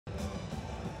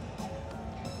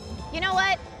You know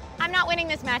what? I'm not winning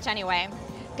this match anyway.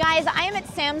 Guys, I am at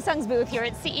Samsung's booth here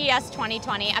at CES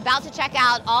 2020, about to check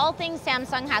out all things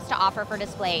Samsung has to offer for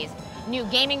displays. New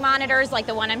gaming monitors like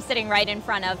the one I'm sitting right in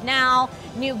front of now,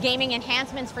 new gaming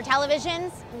enhancements for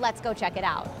televisions. Let's go check it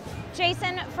out.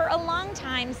 Jason, for a long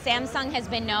time, Samsung has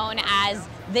been known as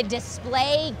the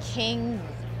display king.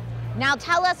 Now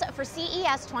tell us, for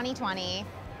CES 2020,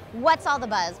 what's all the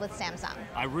buzz with Samsung?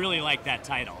 I really like that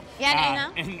title. Yeah,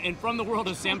 and from the world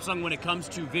of Samsung, when it comes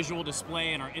to visual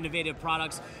display and our innovative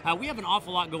products, we have an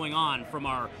awful lot going on, from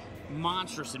our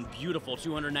monstrous and beautiful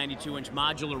 292-inch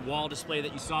modular wall display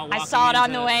that you saw walking I saw it on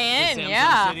into the way in, Samsung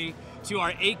yeah. City, to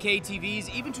our 8K TVs,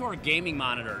 even to our gaming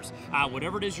monitors.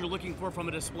 Whatever it is you're looking for from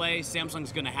a display,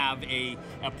 Samsung's going to have a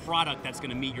product that's going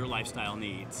to meet your lifestyle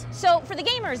needs. So for the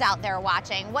gamers out there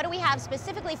watching, what do we have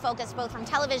specifically focused both from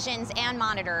televisions and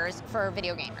monitors for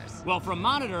video gamers? Well, from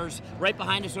monitors, right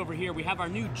behind us over here, we have our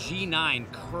new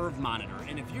G9 curved monitor.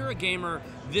 And if you're a gamer,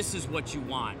 this is what you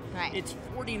want. Right. It's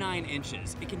 49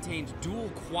 inches. It contains dual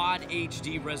quad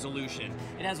HD resolution.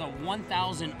 It has a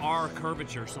 1000R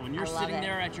curvature. So when you're sitting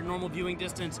there at your normal viewing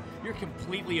distance, you're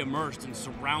completely immersed and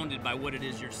surrounded by what it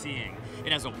is you're seeing.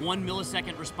 It has a 1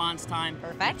 millisecond response time,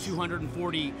 perfect,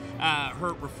 240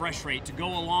 hertz refresh rate to go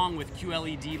along with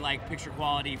QLED-like picture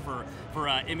quality for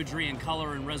imagery and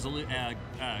color and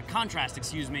contrast,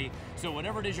 excuse me. So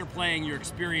whatever it is you're playing, your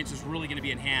experience is really going to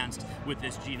be enhanced with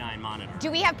this G9 monitor.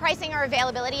 Do we have pricing or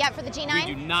availability yet for the G9?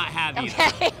 We do not have either.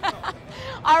 Okay.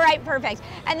 All right, perfect.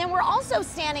 And then we're also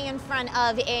standing in front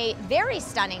of a very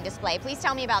stunning display. Please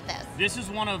tell me about this. This is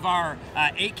one of our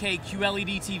 8K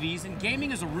QLED TVs, and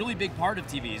gaming is a really big part of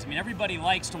TVs. I mean, everybody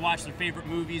likes to watch their favorite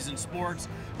movies and sports,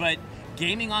 but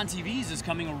gaming on TVs is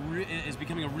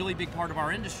becoming a really big part of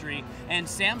our industry, and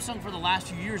Samsung for the last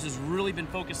few years has really been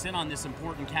focused in on this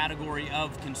important category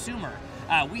of consumer.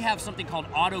 We have something called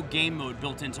auto game mode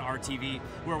built into our TV,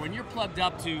 where when you're plugged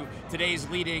up to today's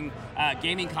leading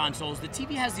gaming consoles, the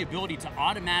TV has the ability to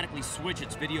automatically switch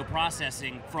its video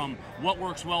processing from what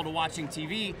works well to watching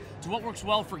TV to what works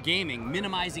well for gaming,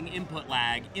 minimizing input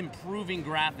lag, improving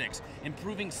graphics,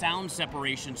 improving sound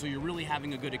separation, so you're really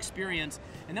having a good experience.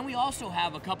 And then we also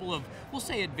have a couple of, we'll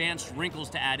say, advanced wrinkles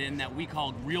to add in that we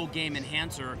call Real Game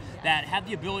Enhancer, that have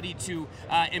the ability to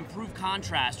improve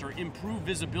contrast or improve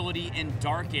visibility in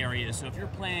dark areas. So if you're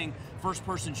playing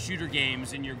first-person shooter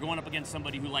games and you're going up against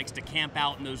somebody who likes to camp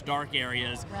out in those dark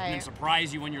areas and then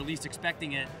surprise you when you're least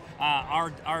expecting it,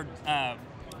 our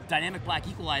dynamic black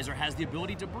equalizer has the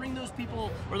ability to bring those people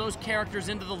or those characters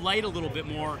into the light a little bit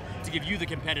more to give you the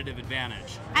competitive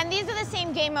advantage. And these are the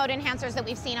same game mode enhancers that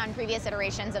we've seen on previous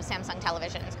iterations of Samsung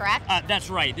televisions, correct? That's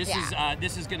right.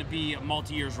 This is going to be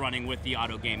multi-years running with the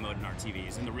auto game mode in our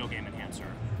TVs and the Real Game Enhancer.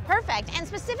 Perfect. And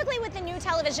specifically with the new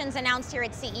televisions announced here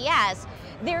at CES,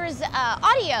 there's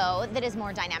audio that is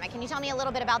more dynamic. Can you tell me a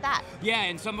little bit about that? Yeah,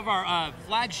 in some of our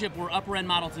flagship or upper-end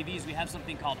model TVs, we have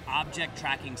something called object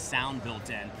tracking sound built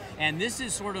in. And this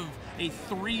is sort of a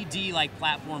 3D-like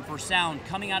platform for sound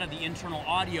coming out of the internal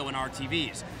audio in our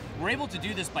TVs. We're able to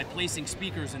do this by placing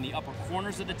speakers in the upper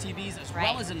corners of the TVs as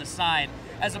well as in the side,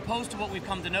 as opposed to what we've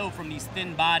come to know from these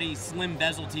thin body, slim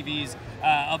bezel TVs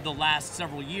of the last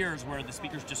several years, where the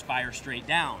speakers just fire straight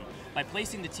down. By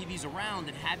placing the TVs around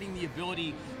and having the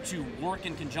ability to work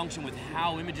in conjunction with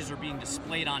how images are being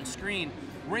displayed on screen,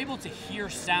 we're able to hear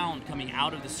sound coming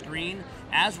out of the screen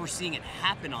as we're seeing it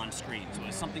happen on screen. So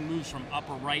as something moves from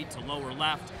upper right to lower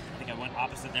left, I think I went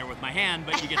opposite there with my hand,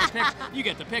 but you get the you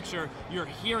get the picture. You're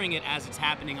hearing it as it's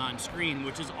happening on screen,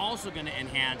 which is also going to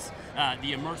enhance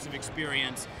the immersive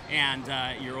experience and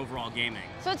your overall gaming.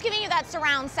 So it's giving you that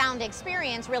surround sound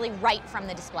experience really right from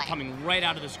the display. Coming right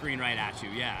out of the screen right at you,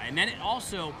 yeah. And then it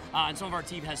also, on some of our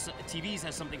TVs,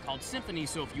 has something called Symphony,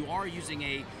 so if you are using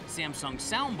a Samsung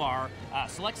soundbar,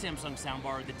 select Samsung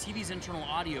soundbar, the TV's internal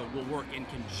audio will work in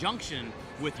conjunction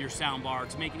with your soundbar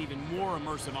to make an even more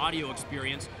immersive audio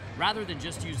experience, rather than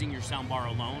just using your soundbar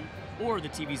alone or the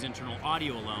TV's internal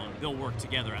audio alone. They'll work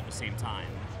together at the same time.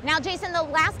 Now, Jason, the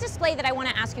last display that I want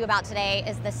to ask you about today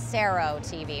is the Sero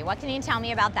TV. What can you tell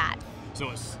me about that? So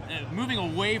it's moving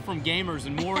away from gamers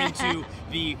and more into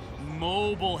the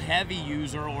mobile-heavy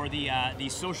user or the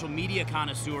social media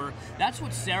connoisseur. That's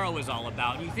what Sero is all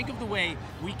about. And you think of the way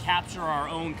we capture our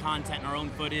own content and our own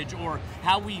footage, or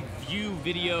how we view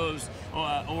videos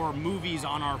or movies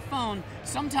on our phone.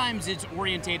 Sometimes it's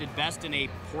orientated best in a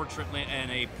portrait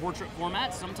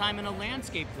format, sometimes in a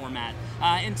landscape format.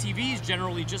 And TVs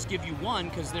generally just give you one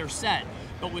because they're set.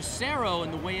 But with Sero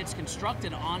and the way it's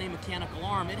constructed on a mechanical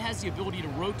arm, it has the ability to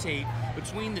rotate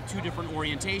between the two different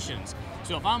orientations.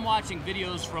 So if I'm watching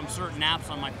videos from certain apps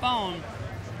on my phone,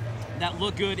 that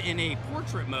look good in a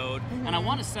portrait mode, and I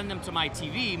want to send them to my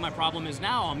TV. My problem is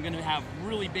now I'm going to have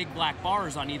really big black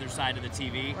bars on either side of the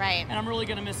TV, right? And I'm really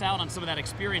going to miss out on some of that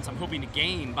experience I'm hoping to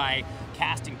gain by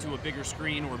casting to a bigger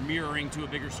screen or mirroring to a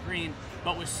bigger screen.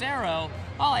 But with Sero,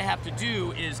 all I have to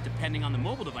do is, depending on the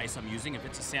mobile device I'm using, if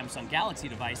it's a Samsung Galaxy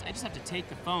device, I just have to take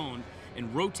the phone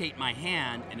and rotate my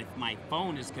hand, and if my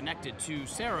phone is connected to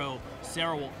Sero,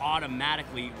 Sero will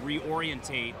automatically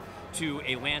reorientate to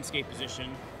a landscape position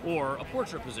or a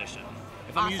portrait position.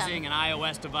 If I'm using an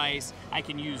iOS device, I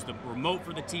can use the remote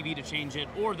for the TV to change it,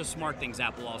 or the SmartThings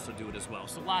app will also do it as well.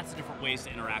 So lots of different ways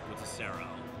to interact with the Sero.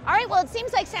 All right, well, it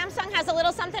seems like Samsung has a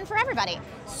little something for everybody.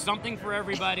 Something for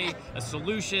everybody, a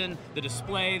solution, the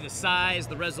display, the size,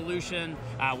 the resolution,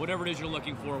 whatever it is you're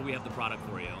looking for, we have the product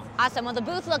for you. Awesome, well, the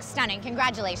booth looks stunning.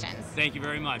 Congratulations. Thank you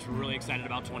very much. We're really excited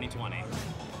about 2020.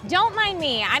 Don't mind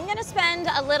me. I'm going to spend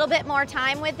a little bit more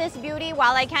time with this beauty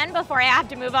while I can before I have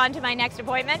to move on to my next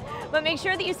appointment. But make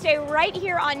sure that you stay right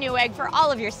here on Newegg for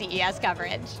all of your CES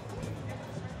coverage.